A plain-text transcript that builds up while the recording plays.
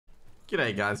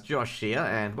G'day guys, Josh here,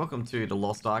 and welcome to the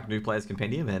Lost Ark New Players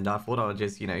Compendium, and I thought I would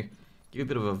just, give a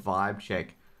bit of a vibe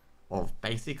check of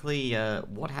basically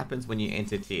what happens when you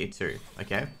enter Tier 2,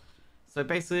 okay? So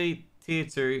basically, Tier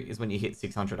 2 is when you hit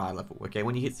 600 eye level, okay?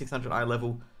 When you hit 600 eye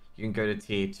level, you can go to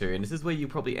Tier 2, and this is where you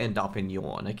probably end up in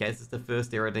Yawn, okay? This is the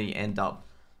first area that you end up,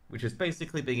 which is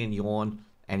basically being in Yawn,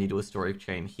 and you do a story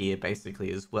chain here,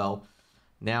 basically, as well.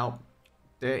 Now,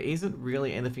 there isn't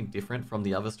really anything different from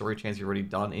the other story chains you've already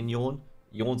done in Yawn.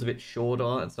 Yawn's a bit shorter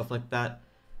and stuff like that,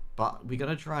 but we're going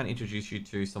to try and introduce you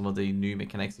to some of the new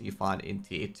mechanics that you find in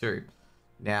Tier 2.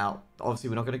 Now,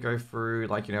 obviously we're not going to go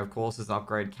through, of course, there's an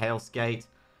upgrade Chaos Gate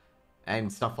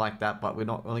and stuff like that, but we're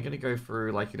not only going to go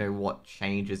through, what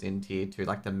changes in Tier 2,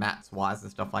 like the mats wise and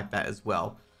stuff like that as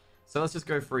well. So let's just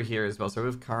go through here as well. So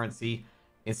with currency,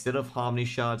 instead of Harmony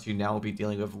Shards, you now will be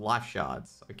dealing with Life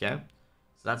Shards, okay?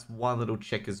 So that's one little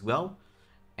check as well.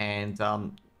 And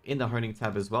in the honing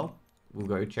tab as well, we'll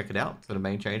go check it out. So the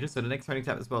main changes. So the next honing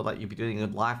tab as well, you'll be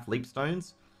doing Life Leap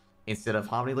Stones instead of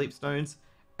Harmony Leap Stones.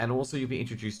 And also you'll be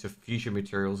introduced to future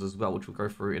materials as well, which we'll go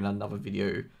through in another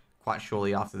video quite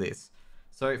shortly after this.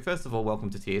 So first of all,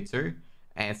 welcome to Tier 2.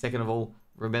 And second of all,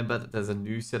 remember that there's a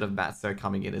new set of mats that are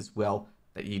coming in as well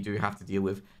that you do have to deal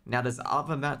with. Now there's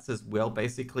other mats as well,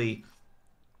 basically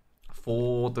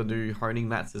for the new honing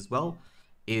mats as well.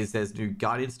 There's new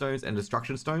Guardian Stones and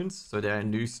Destruction Stones. So they're a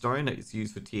new stone that is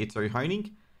used for Tier 2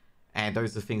 honing. And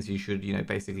those are things you should,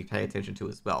 basically pay attention to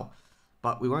as well.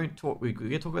 But we won't talk, we're going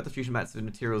to talk about the fusion mats and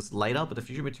materials later, but the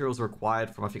fusion materials are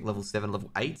required from, I think, level 7, level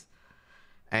 8.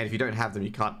 And if you don't have them,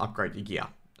 you can't upgrade your gear.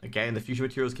 Okay, and the fusion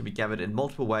materials can be gathered in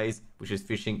multiple ways, which is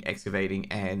fishing,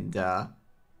 excavating, and, I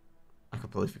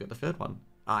completely forgot the third one.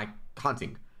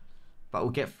 Hunting. But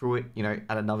we'll get through it,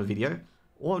 at another video.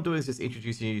 All I'm doing is just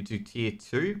introducing you to Tier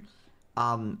 2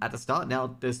 at the start.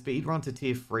 Now, the speed run to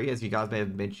Tier 3, as you guys may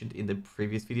have mentioned in the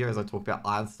previous video, as I talked about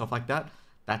islands and stuff like that,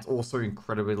 that's also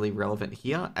incredibly relevant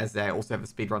here, as they also have a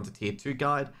speed run to Tier 2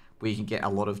 guide, where you can get a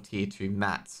lot of Tier 2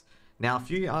 mats. Now, a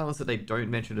few islands that they don't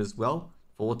mention as well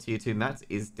for Tier 2 mats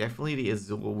is definitely the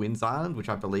Azure Winds Island, which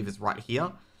I believe is right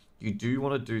here. You do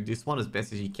want to do this one as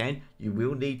best as you can. You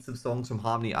will need some songs from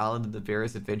Harmony Island and the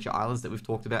various adventure islands that we've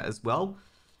talked about as well.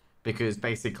 Because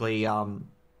basically,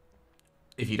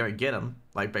 if you don't get them,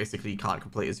 basically you can't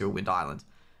complete Azure Wind Island.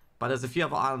 But there's a few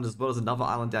other islands as well. There's another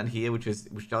island down here, which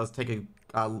does take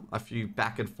a few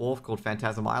back and forth, called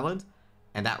Phantasm Island.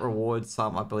 And that rewards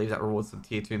I believe that rewards some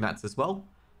Tier 2 mats as well.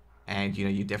 And,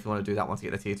 you definitely want to do that once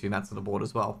you get the Tier 2 mats on the board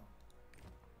as well.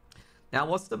 Now,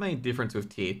 what's the main difference with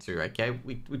Tier 2, okay?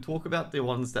 We talk about the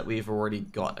ones that we've already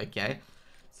got, okay?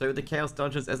 So with the Chaos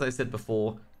Dungeons, as I said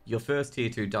before, your first Tier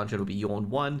 2 dungeon will be Yawn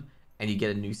 1, and you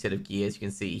get a new set of gear, as you can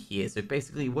see here. So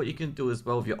basically, what you can do as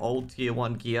well with your old Tier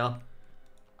 1 gear,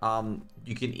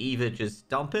 you can either just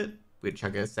dump it, which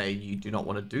I'm going to say you do not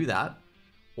want to do that,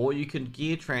 or you can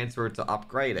gear transfer it to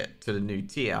upgrade it to the new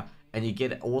tier, and you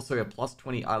get also a plus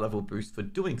 20 eye level boost for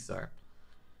doing so.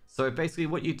 So basically,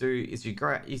 what you do is you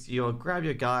grab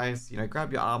your guys,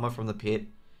 grab your armor from the pit,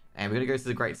 and we're going to go to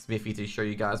the Great Smithy to show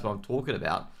you guys what I'm talking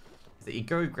about. Is that you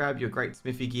go grab your Great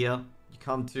Smithy gear, you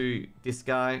come to this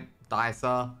guy,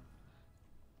 Dicer,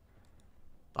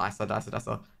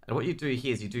 and what you do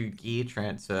here is you do gear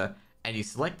transfer, and you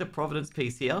select the Providence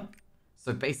piece here.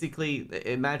 So basically,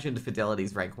 imagine the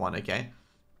Fidelity's rank 1, okay?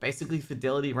 Basically,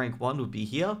 Fidelity rank 1 would be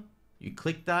here, you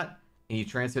click that, and you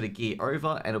transfer the gear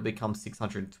over, and it'll become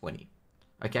 620,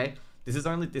 okay? This is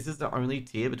the only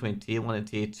tier between Tier 1 and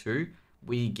Tier 2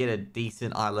 where you get a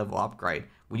decent eye level upgrade.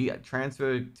 When you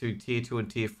transfer to Tier 2 and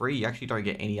Tier 3, you actually don't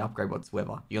get any upgrade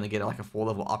whatsoever. You only get a 4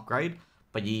 level upgrade,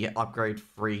 but you upgrade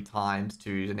 3 times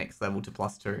to the next level to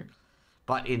 +2.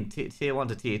 But in Tier 1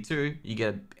 to Tier 2, you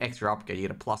get an extra upgrade. You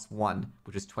get a +1,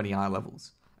 which is 20 eye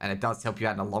levels. And it does help you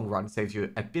out in the long run. It saves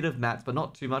you a bit of mats, but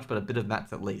not too much, but a bit of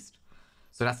mats at least.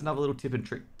 So that's another little tip and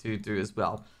trick to do as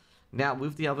well. Now,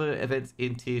 with the other events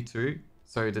in Tier 2,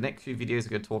 so the next few videos are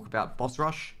going to talk about Boss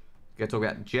Rush, we're going to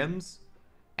talk about gems,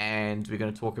 and we're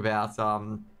going to talk about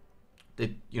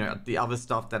the other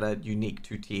stuff that are unique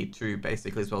to Tier 2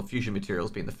 basically as well, fusion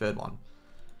materials being the third one.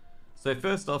 So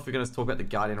first off, we're going to talk about the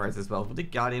Guardian Raids as well. With the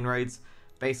Guardian Raids,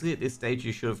 basically at this stage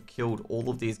you should have killed all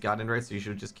of these Guardian Raids, so you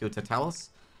should have just killed Tatalos.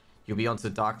 You'll be onto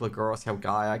Dark Lagoros,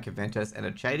 Helgaia, Caventus, and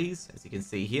Achades, as you can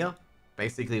see here.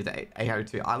 Basically with the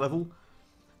 802 eye level.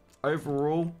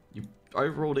 Overall,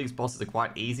 these bosses are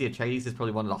quite easy. Achades is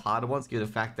probably one of the harder ones, given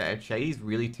the fact that Achades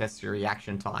really tests your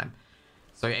reaction time.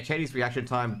 So Achades' reaction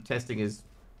time testing is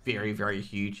very, very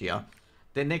huge here.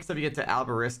 Then next up you get to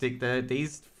Albaristic.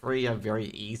 These three are very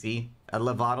easy.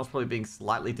 Leviathan's probably being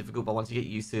slightly difficult, but once you get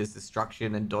used to his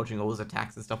destruction and dodging all his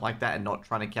attacks and stuff like that, and not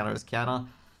trying to counter his counter,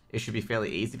 it should be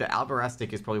fairly easy. But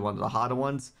Albarastic is probably one of the harder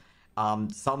ones.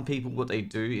 Some people, what they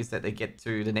do is that they get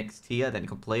to the next tier, then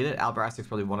complete it. Albarastic's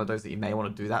probably one of those that you may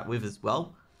want to do that with as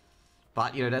well.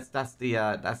 But you know, that's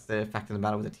the fact of the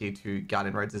matter with the tier 2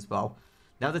 Guardian Raids as well.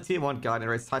 Now the tier 1 Guardian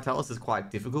Raids, Titalis is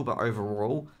quite difficult, but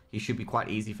overall he should be quite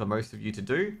easy for most of you to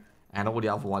do. And all the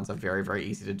other ones are very, very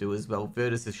easy to do as well.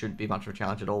 Virtus shouldn't be much of a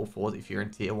challenge at all for if you're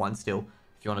in tier 1 still,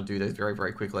 if you want to do those very,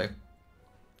 very quickly.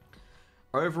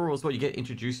 Overall as well, you get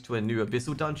introduced to a new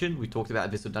Abyssal dungeon. We talked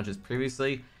about Abyssal dungeons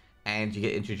previously. And you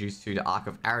get introduced to the Arc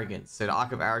of Arrogance. So the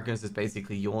Arc of Arrogance is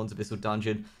basically Yawn's Abyssal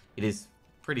dungeon. It is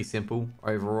pretty simple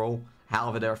overall.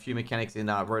 However, there are a few mechanics in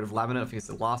Road of Laminate. I think it's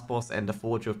the last boss, and the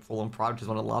Forge of Fallen Pride, which is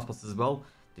one of the last bosses as well,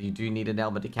 that you do need to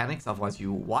nail the mechanics, otherwise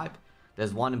you will wipe.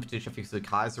 There's one in particular, I think it's the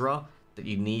Kaisera, that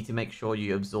you need to make sure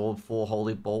you absorb 4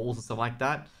 holy balls or something like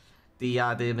that.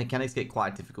 The mechanics get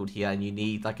quite difficult here, and you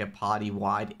need like a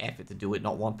party-wide effort to do it,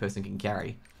 not one person can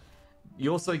carry.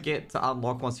 You also get to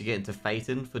unlock, once you get into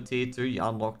Phaeton for tier 2, you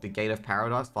unlock the Gate of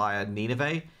Paradise via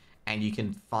Nineveh, and you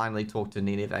can finally talk to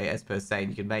Nineveh as per se,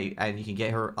 and you can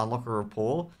get her, unlock her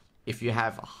rapport if you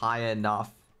have high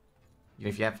enough,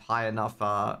 virtue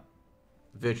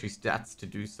stats to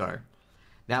do so.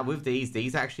 Now with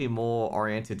these are actually more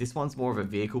oriented. This one's more of a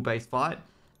vehicle-based fight,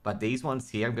 but these ones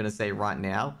here, I'm going to say right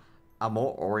now, are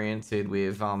more oriented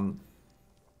with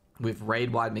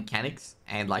raid-wide mechanics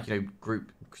and like, you know,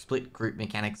 split group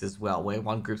mechanics as well, where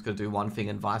one group's going to do one thing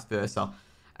and vice versa.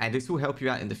 And this will help you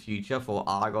out in the future for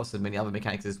Argos and many other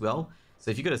mechanics as well. So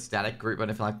if you've got a static group or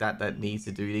anything like that that needs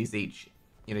to do these each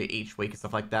week and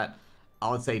stuff like that,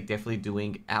 I would say definitely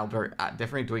doing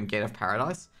Gate of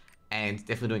Paradise and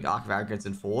definitely doing Arc of Arrogance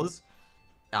and 4s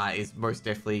is most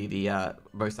definitely the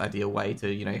most ideal way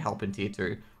to, you know, help in tier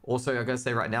 2. Also, I'm going to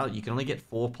say right now, you can only get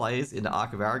 4 players in the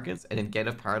Arc of Arrogance, and in Gate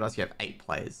of Paradise you have 8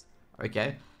 players.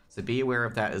 Okay, so be aware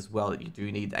of that as well, that you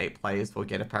do need 8 players for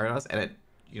Gate of Paradise, and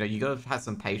you got to have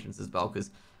some patience as well, because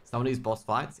some of these boss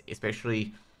fights,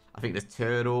 especially I think there's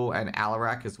Turtle and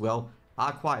Alarak as well,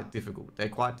 are quite difficult. They're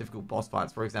quite difficult boss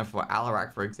fights. For example, for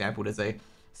Alarak, for example, there's a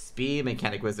spear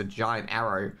mechanic where there's a giant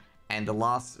arrow, and the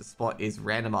last spot is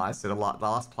randomized, so the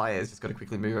last player is just got to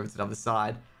quickly move over to the other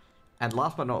side. And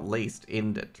last but not least,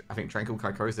 I think Tranquil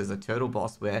Carcosa, there's a turtle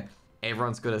boss where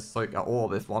everyone's got to soak an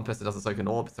orb. If one person doesn't soak an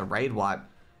orb, it's a raid wipe,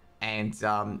 and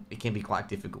it can be quite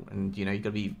difficult. And you know, you've got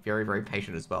to be very, very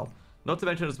patient as well. Not to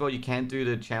mention as well, you can do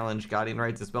the challenge Guardian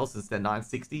raids as well, since they're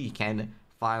 960. You can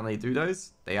finally do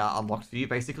those. They are unlocked for you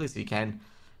basically, so you can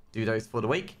do those for the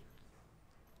week.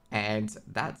 And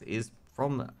that is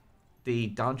from the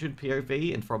dungeon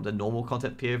POV and from the normal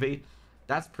content POV.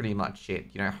 That's pretty much it.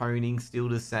 You know, honing still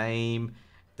the same.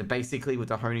 Basically with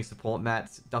the honing support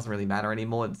mats, it doesn't really matter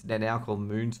anymore. They're now called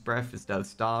Moon's Breath instead of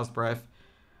Star's Breath.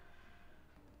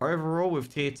 Overall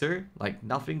with tier 2, like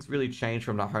nothing's really changed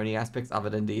from the honing aspects other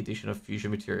than the addition of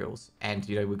fusion materials. And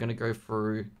you know, we're going to go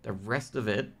through the rest of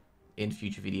it in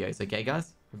future videos. Okay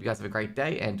guys? Hope you guys have a great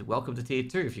day, and welcome to tier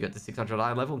 2 if you got the 600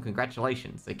 eye level, and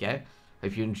congratulations. Okay?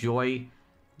 Hope you enjoy,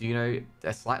 you know,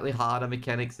 a slightly harder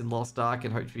mechanics in Lost Ark,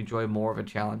 and hope you enjoy more of a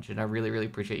challenge. And I really, really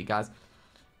appreciate you guys.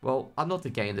 Well, I'm not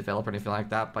the game developer or anything like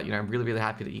that, but you know, I'm really, really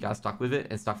happy that you guys stuck with it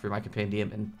and stuck through my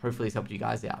compendium, and hopefully it's helped you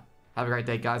guys out. Have a great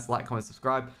day, guys. Like, comment,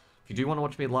 subscribe. If you do want to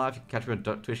watch me live, you can catch me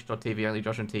on twitch.tv, only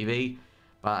Josh on TV.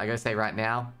 But I gotta say right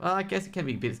now, well, I guess it can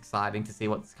be a bit exciting to see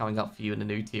what's coming up for you in the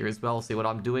new tier as well, see what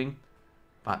I'm doing.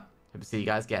 But hope to see you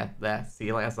guys get there. See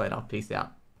you guys later. Peace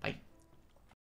out.